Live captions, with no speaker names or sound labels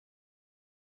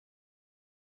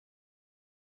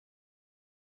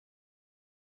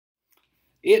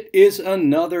It is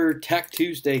another Tech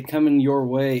Tuesday coming your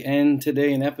way, and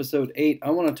today in episode 8, I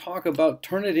want to talk about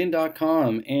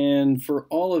Turnitin.com. And for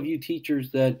all of you teachers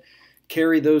that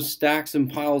carry those stacks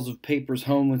and piles of papers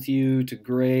home with you to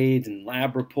grade and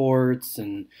lab reports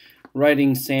and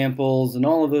writing samples and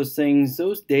all of those things,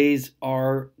 those days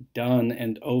are done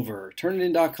and over.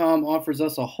 Turnitin.com offers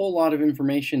us a whole lot of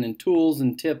information and tools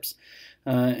and tips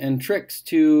and tricks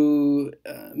to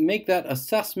make that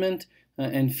assessment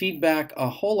and feedback a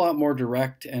whole lot more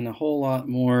direct and a whole lot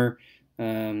more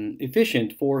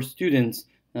efficient for students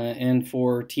and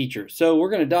for teachers. So we're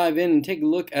going to dive in and take a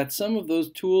look at some of those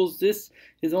tools. This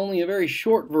is only a very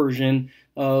short version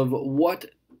of what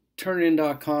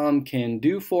Turnitin.com can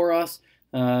do for us.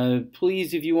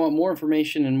 Please, if you want more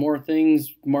information and more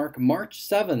things, mark March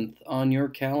 7th on your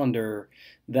calendar.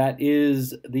 That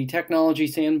is the Technology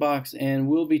Sandbox, and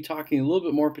we'll be talking a little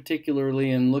bit more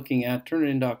particularly and looking at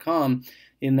Turnitin.com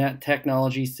in that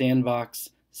Technology Sandbox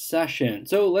session.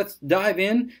 So let's dive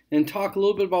in and talk a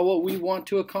little bit about what we want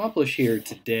to accomplish here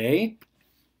today.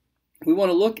 We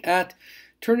want to look at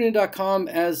Turnitin.com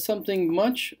as something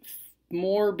much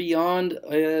more beyond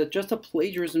just a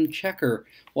plagiarism checker.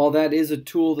 While that is a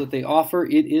tool that they offer,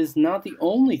 it is not the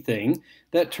only thing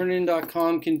that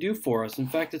Turnitin.com can do for us. In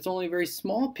fact, it's only a very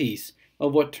small piece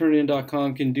of what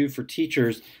Turnitin.com can do for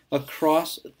teachers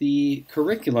across the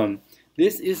curriculum.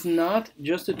 This is not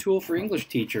just a tool for English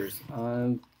teachers.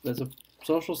 As a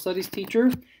social studies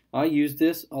teacher, I use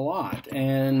this a lot,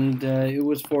 and it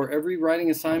was for every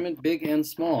writing assignment, big and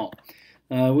small.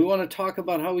 We want to talk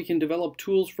about how we can develop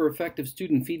tools for effective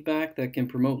student feedback that can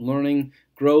promote learning,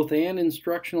 growth, and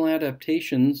instructional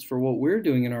adaptations for what we're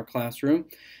doing in our classroom.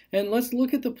 And let's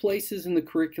look at the places in the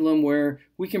curriculum where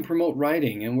we can promote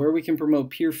writing and where we can promote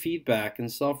peer feedback and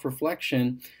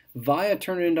self-reflection via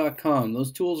Turnitin.com.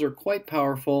 Those tools are quite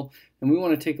powerful, and we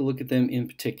want to take a look at them in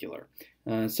particular.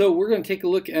 So we're going to take a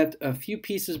look at a few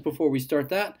pieces before we start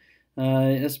that,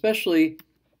 especially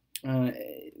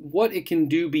what it can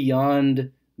do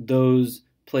beyond those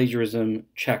plagiarism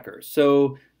checkers.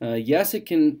 So yes, it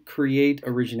can create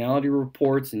originality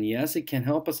reports, and yes, it can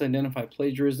help us identify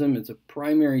plagiarism. It's a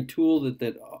primary tool that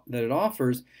it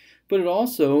offers, but it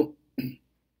also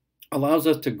allows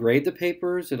us to grade the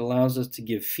papers. It allows us to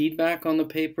give feedback on the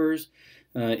papers.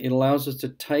 It allows us to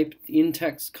type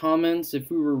in-text comments.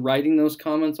 If we were writing those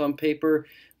comments on paper,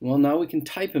 well, now we can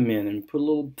type them in and put a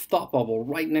little thought bubble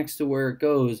right next to where it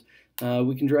goes.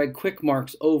 We can drag quick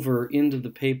marks over into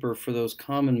the paper for those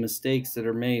common mistakes that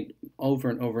are made over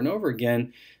and over and over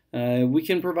again. We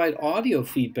can provide audio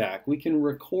feedback. We can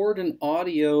record an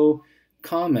audio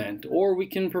comment, or we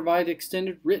can provide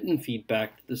extended written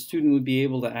feedback that the student would be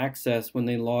able to access when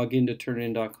they log into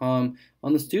Turnitin.com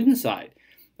on the student side.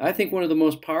 I think one of the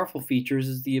most powerful features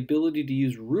is the ability to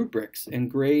use rubrics and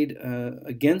grade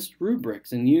against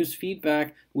rubrics and use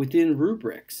feedback within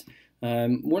rubrics.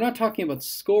 We're not talking about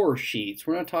score sheets.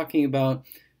 We're not talking about,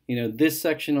 this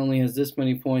section only has this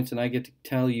many points and I get to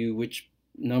tell you which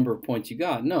number of points you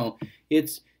got. No,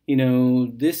 it's,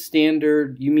 this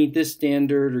standard, you meet this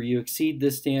standard, or you exceed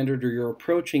this standard, or you're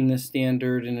approaching this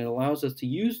standard, and it allows us to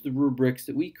use the rubrics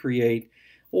that we create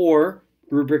or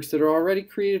rubrics that are already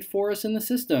created for us in the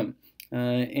system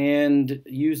and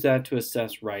use that to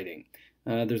assess writing.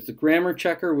 There's the grammar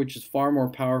checker, which is far more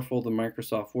powerful than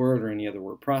Microsoft Word or any other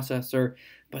word processor.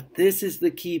 But this is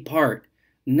the key part.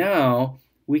 Now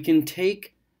we can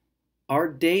take our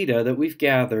data that we've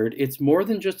gathered. It's more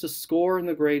than just a score in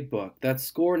the grade book. That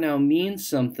score now means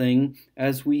something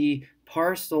as we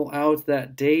parcel out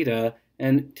that data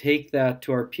and take that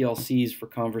to our PLCs for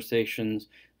conversations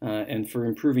and for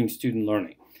improving student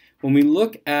learning. When we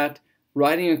look at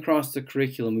writing across the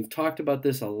curriculum, we've talked about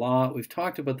this a lot. We've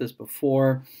talked about this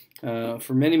before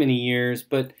for many, many years.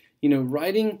 But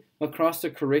writing across the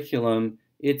curriculum,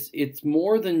 it's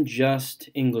more than just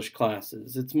English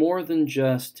classes. It's more than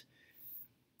just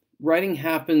writing.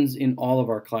 Happens in all of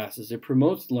our classes. It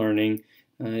promotes learning.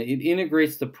 It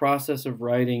integrates the process of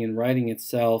writing and writing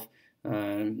itself,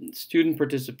 student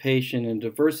participation and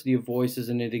diversity of voices,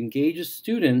 and it engages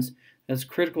students as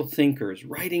critical thinkers.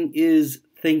 Writing is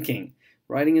thinking.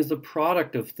 Writing is the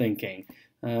product of thinking,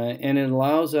 and it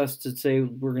allows us to say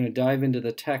we're going to dive into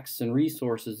the texts and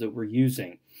resources that we're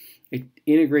using. It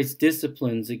integrates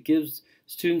disciplines. It gives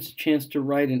students a chance to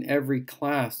write in every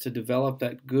class to develop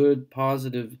that good,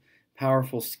 positive,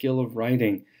 powerful skill of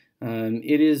writing.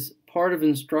 It is part of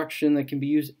instruction that can be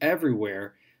used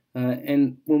everywhere.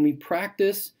 And when we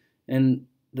practice and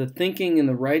the thinking and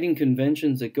the writing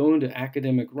conventions that go into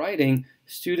academic writing,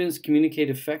 students communicate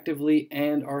effectively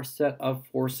and are set up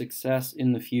for success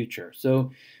in the future.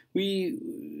 So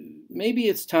Maybe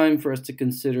it's time for us to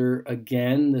consider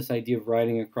again this idea of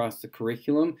writing across the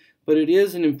curriculum, but it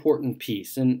is an important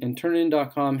piece, and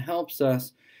Turnitin.com helps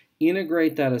us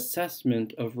integrate that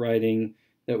assessment of writing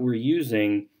that we're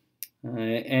using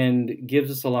and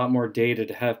gives us a lot more data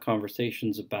to have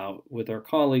conversations about with our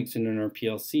colleagues and in our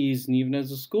PLCs and even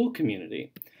as a school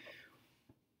community.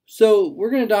 So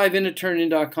we're going to dive into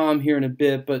Turnitin.com here in a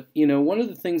bit, but one of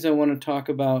the things I want to talk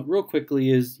about real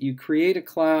quickly is you create a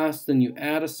class, then you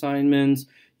add assignments,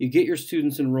 you get your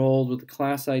students enrolled with the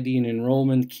class ID and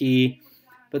enrollment key,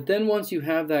 but then once you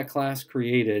have that class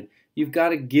created, you've got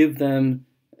to give them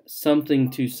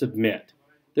something to submit.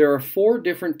 There are 4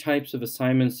 different types of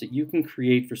assignments that you can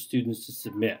create for students to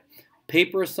submit.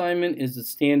 Paper assignment is the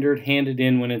standard, hand it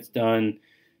in when it's done,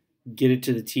 get it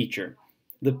to the teacher.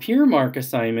 The peer mark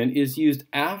assignment is used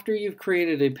after you've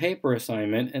created a paper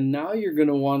assignment, and now you're going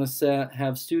to want to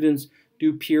have students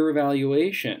do peer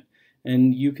evaluation.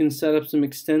 And you can set up some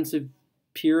extensive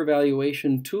peer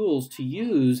evaluation tools to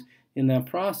use in that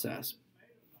process.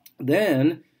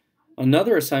 Then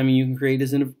another assignment you can create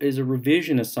is a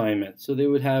revision assignment. So they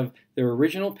would have their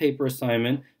original paper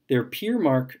assignment, their peer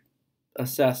mark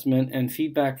assessment and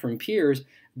feedback from peers,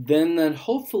 then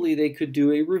hopefully they could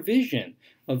do a revision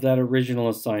of that original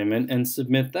assignment and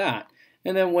submit that.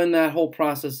 And then when that whole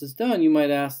process is done, you might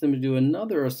ask them to do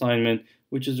another assignment,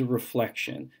 which is a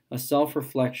reflection, a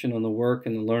self-reflection on the work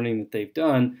and the learning that they've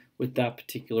done with that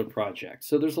particular project.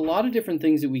 So there's a lot of different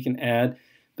things that we can add,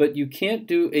 but you can't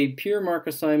do a peer mark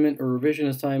assignment or revision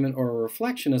assignment or a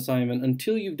reflection assignment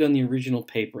until you've done the original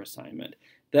paper assignment.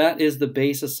 That is the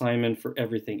base assignment for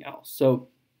everything else. So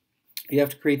you have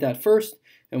to create that first,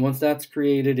 and once that's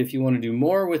created, if you want to do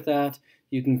more with that,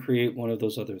 you can create one of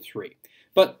those other 3.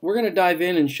 But we're going to dive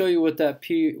in and show you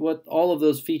what all of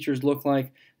those features look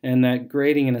like, and that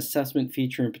grading and assessment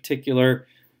feature in particular,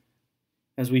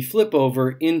 as we flip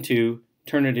over into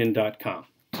Turnitin.com.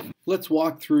 Let's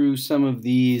walk through some of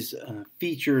these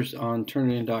features on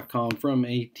Turnitin.com from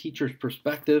a teacher's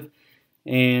perspective,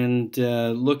 and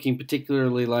looking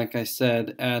particularly, like I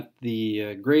said, at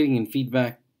the grading and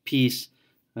feedback piece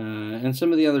and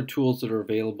some of the other tools that are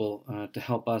available to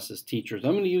help us as teachers.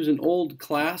 I'm going to use an old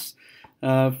class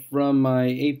from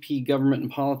my AP Government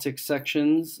and Politics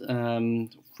sections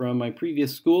from my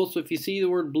previous school. So if you see the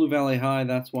word Blue Valley High,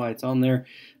 that's why it's on there.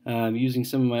 Using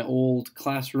some of my old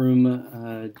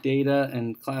classroom data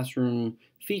and classroom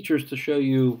features to show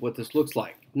you what this looks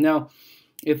like. Now,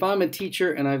 if I'm a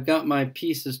teacher and I've got my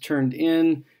pieces turned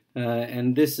in,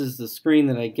 and this is the screen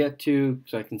that I get to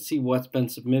so I can see what's been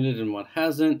submitted and what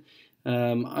hasn't,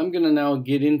 I'm going to now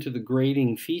get into the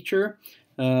grading feature,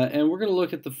 and we're going to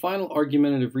look at the final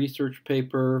argumentative research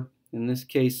paper. In this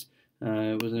case,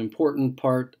 it was an important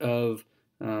part of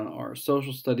our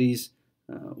social studies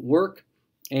work.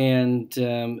 And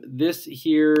this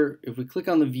here, if we click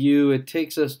on the view, it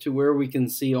takes us to where we can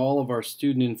see all of our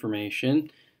student information.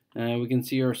 We can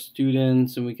see our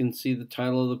students, and we can see the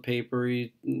title of the paper,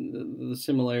 the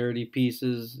similarity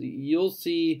pieces. You'll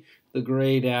see the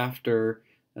grade after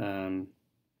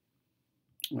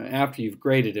you've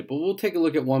graded it. But we'll take a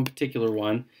look at one particular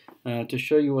one to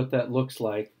show you what that looks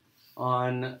like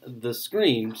on the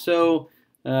screen. So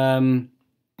since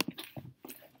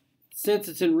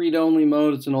it's in read-only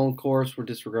mode, it's an old course, we're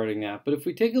disregarding that. But if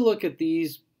we take a look at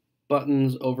these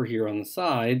buttons over here on the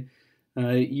side,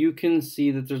 you can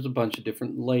see that there's a bunch of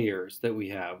different layers that we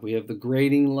have. We have the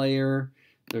grading layer,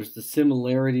 there's the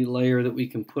similarity layer that we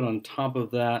can put on top of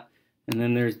that, and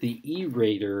then there's the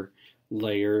E-rater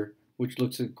layer, which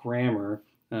looks at grammar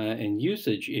and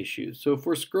usage issues. So if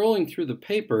we're scrolling through the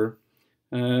paper,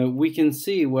 we can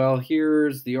see, well,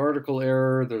 here's the article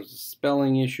error, there's a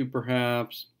spelling issue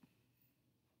perhaps,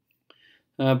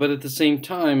 but at the same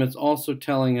time, it's also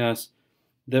telling us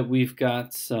that we've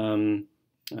got some,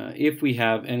 if we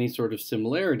have any sort of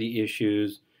similarity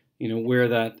issues, where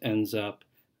that ends up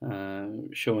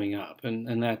showing up.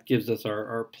 And that gives us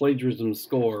our plagiarism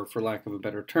score, for lack of a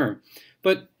better term.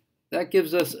 But that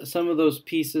gives us some of those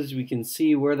pieces. We can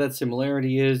see where that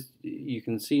similarity is. You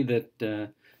can see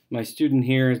that my student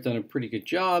here has done a pretty good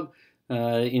job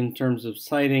in terms of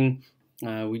citing.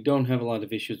 We don't have a lot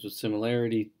of issues with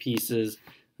similarity pieces.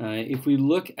 If we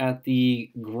look at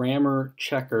the grammar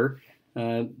checker,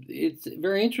 it's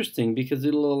very interesting because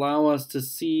it'll allow us to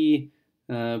see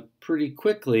pretty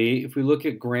quickly. If we look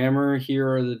at grammar,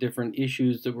 here are the different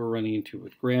issues that we're running into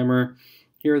with grammar.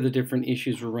 Here are the different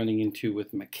issues we're running into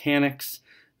with mechanics,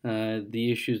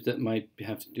 the issues that might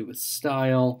have to do with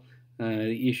style,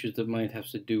 the issues that might have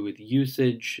to do with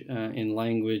usage in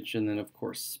language, and then of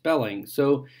course spelling.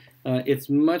 So It's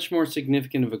much more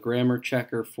significant of a grammar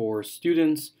checker for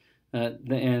students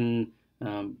than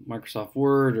Microsoft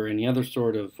Word or any other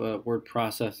sort of word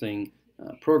processing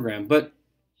program. But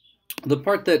the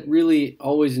part that really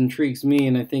always intrigues me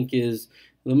and I think is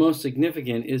the most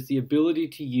significant is the ability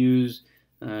to use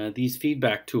these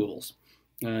feedback tools.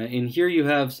 And here you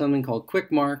have something called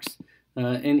Quick Marks.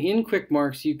 And in Quick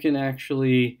Marks, you can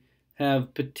actually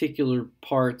have particular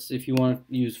parts. If you want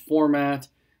to use format,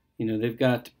 they've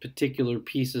got particular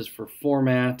pieces for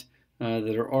format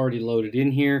that are already loaded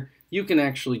in here. You can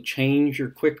actually change your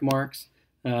Quick Marks,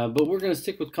 but we're going to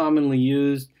stick with commonly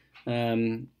used.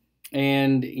 And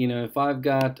if I've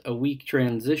got a weak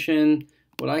transition,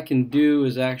 what I can do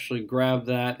is actually grab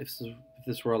that. If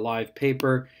this were a live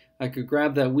paper, I could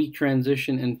grab that weak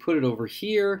transition and put it over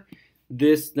here.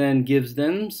 This then gives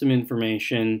them some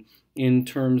information in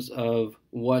terms of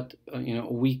what a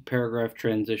weak paragraph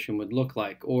transition would look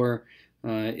like. Or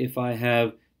if I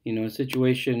have a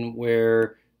situation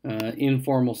where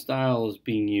informal style is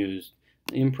being used,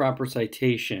 improper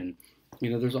citation.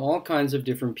 There's all kinds of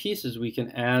different pieces we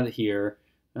can add here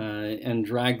and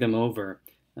drag them over.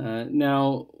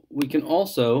 Now, we can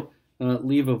also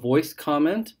leave a voice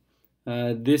comment.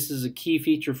 This is a key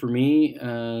feature for me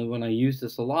when I use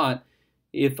this a lot.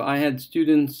 If I had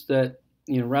students that,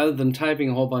 rather than typing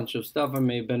a whole bunch of stuff, I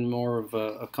may have been more of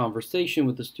a conversation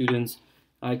with the students,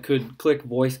 I could click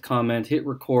voice comment, hit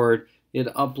record, it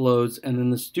uploads, and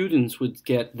then the students would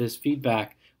get this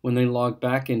feedback when they log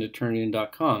back into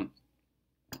Turnitin.com.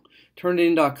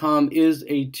 Turnitin.com is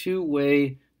a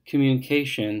two-way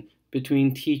communication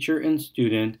between teacher and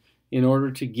student in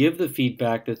order to give the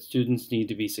feedback that students need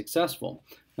to be successful.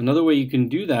 Another way you can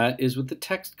do that is with the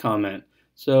text comment.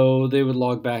 So they would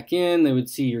log back in, they would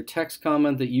see your text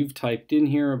comment that you've typed in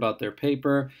here about their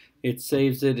paper, it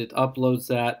saves it, it uploads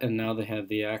that, and now they have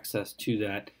the access to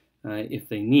that if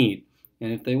they need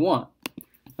and if they want.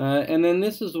 And then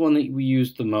this is the one that we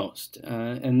used the most,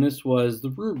 and this was the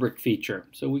rubric feature.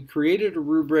 So we created a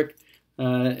rubric,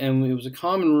 and it was a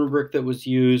common rubric that was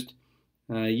used.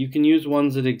 You can use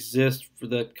ones that exist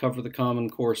that cover the Common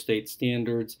Core State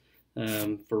Standards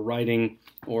for writing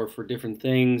or for different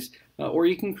things, or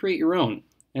you can create your own.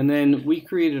 And then we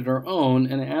created our own,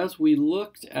 and as we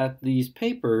looked at these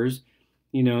papers,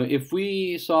 if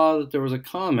we saw that there was a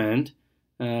comment,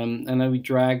 and then we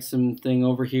dragged something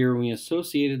over here and we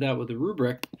associated that with the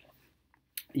rubric,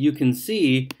 you can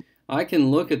see I can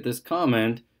look at this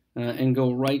comment and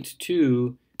go right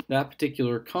to that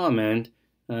particular comment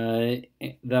that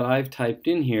I've typed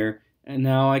in here, and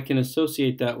now I can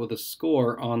associate that with a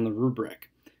score on the rubric.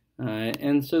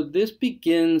 And so this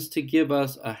begins to give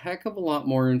us a heck of a lot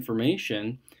more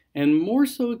information, and more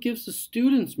so it gives the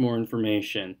students more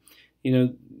information.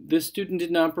 This student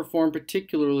did not perform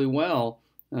particularly well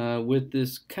with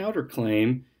this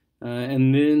counterclaim,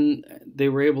 and then they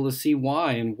were able to see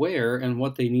why and where and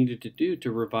what they needed to do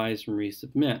to revise and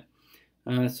resubmit.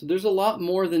 So there's a lot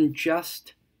more than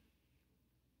just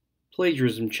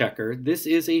plagiarism checker. This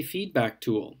is a feedback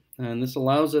tool, and this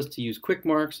allows us to use quick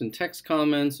marks and text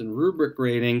comments and rubric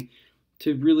grading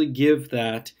to really give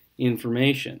that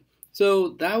information. So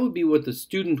that would be what the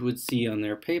student would see on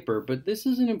their paper, but this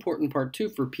is an important part too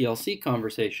for PLC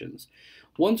conversations.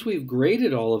 Once we've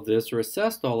graded all of this or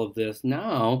assessed all of this,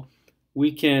 now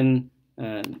we can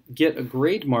get a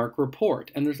grade mark report.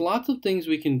 And there's lots of things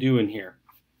we can do in here.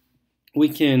 We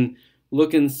can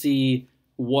look and see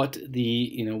what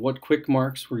what quick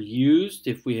marks were used,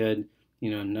 if we had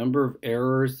a number of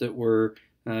errors that were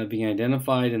being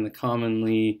identified in the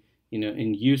commonly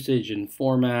in usage and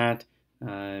format,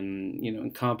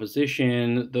 in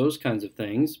composition, those kinds of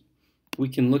things. We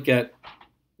can look at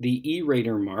the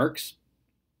E-rater marks.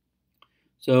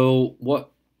 So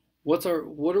what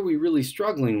are we really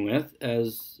struggling with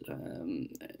as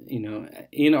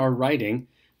in our writing?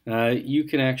 You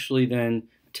can actually then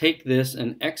take this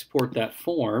and export that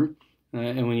form,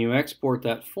 and when you export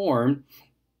that form,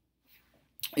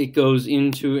 it goes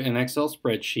into an Excel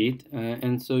spreadsheet,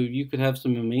 and so you could have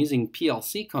some amazing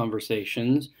PLC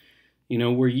conversations,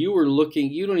 where you were looking.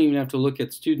 You don't even have to look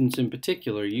at students in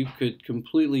particular. You could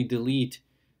completely delete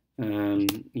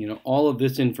all of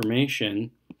this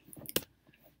information,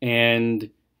 and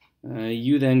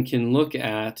you then can look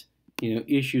at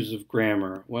issues of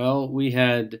grammar. Well, we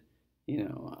had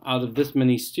out of this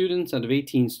many students, out of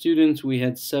 18 students, we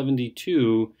had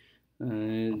 72.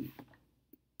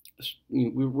 We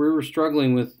were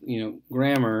struggling with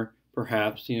grammar,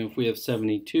 perhaps. If we have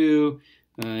 72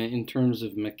 in terms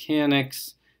of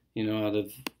mechanics, out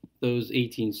of those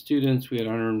 18 students, we had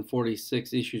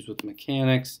 146 issues with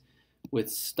mechanics. With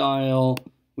style,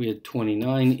 we had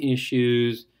 29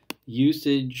 issues.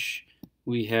 Usage,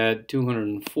 we had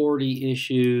 240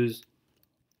 issues.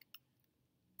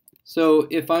 So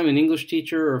if I'm an English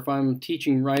teacher, or if I'm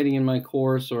teaching writing in my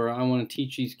course, or I want to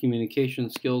teach these communication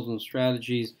skills and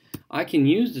strategies, I can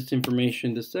use this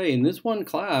information to say, in this one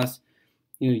class,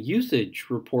 usage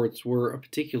reports were a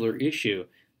particular issue,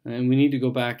 and we need to go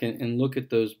back and look at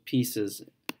those pieces.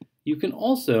 You can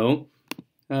also,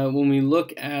 when we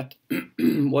look at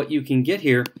what you can get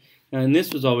here, and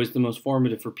this was always the most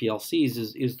formative for PLCs,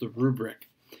 is the rubric.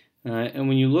 And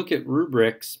when you look at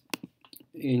rubrics,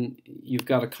 you've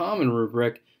got a common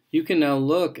rubric, you can now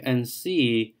look and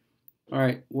see, all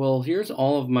right, well, here's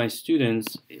all of my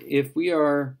students. If we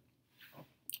are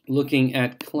looking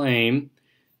at claim,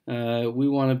 we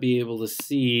want to be able to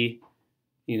see,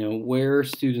 where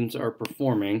students are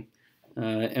performing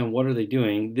and what are they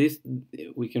doing. This,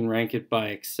 we can rank it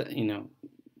by,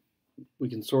 we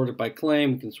can sort it by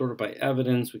claim, we can sort it by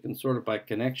evidence, we can sort it by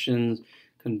connections,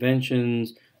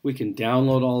 conventions. We can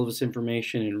download all of this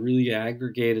information and really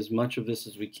aggregate as much of this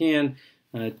as we can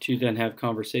to then have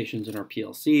conversations in our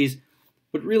PLCs.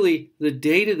 But really, the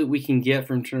data that we can get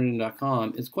from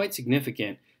Turnitin.com is quite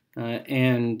significant.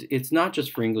 And it's not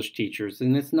just for English teachers,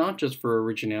 and it's not just for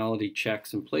originality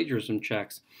checks and plagiarism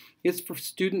checks. It's for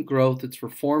student growth, it's for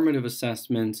formative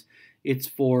assessments, it's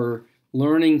for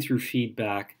learning through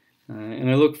feedback. And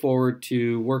I look forward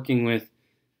to working with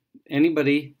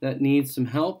anybody that needs some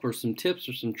help or some tips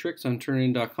or some tricks on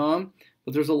Turnitin.com,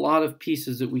 but there's a lot of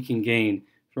pieces that we can gain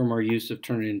from our use of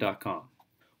Turnitin.com.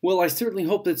 Well, I certainly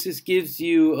hope that this gives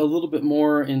you a little bit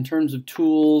more in terms of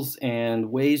tools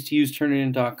and ways to use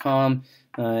Turnitin.com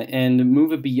and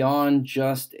move it beyond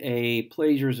just a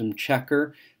plagiarism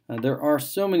checker. There are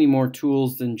so many more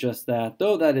tools than just that,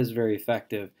 though that is very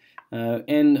effective.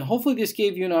 And hopefully this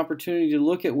gave you an opportunity to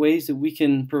look at ways that we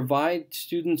can provide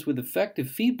students with effective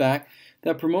feedback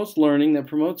that promotes learning, that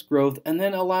promotes growth, and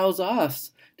then allows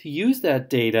us to use that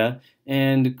data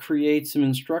and create some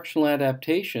instructional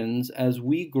adaptations as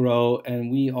we grow and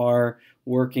we are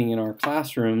working in our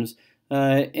classrooms.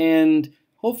 And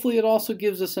hopefully it also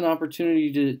gives us an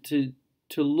opportunity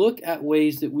to look at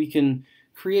ways that we can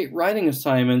create writing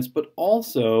assignments, but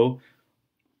also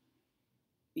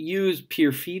use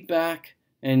peer feedback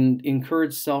and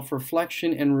encourage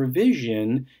self-reflection and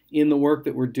revision in the work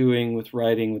that we're doing with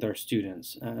writing with our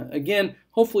students. Again,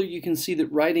 hopefully you can see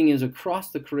that writing is across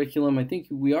the curriculum. I think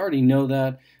we already know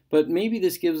that, but maybe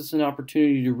this gives us an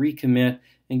opportunity to recommit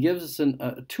and gives us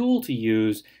a tool to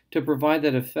use to provide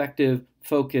that effective,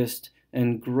 focused,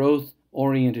 and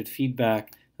growth-oriented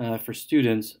feedback for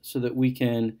students so that we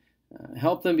can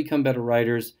help them become better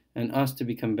writers and us to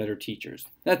become better teachers.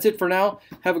 That's it for now.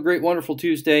 Have a great, wonderful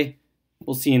Tuesday.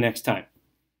 We'll see you next time.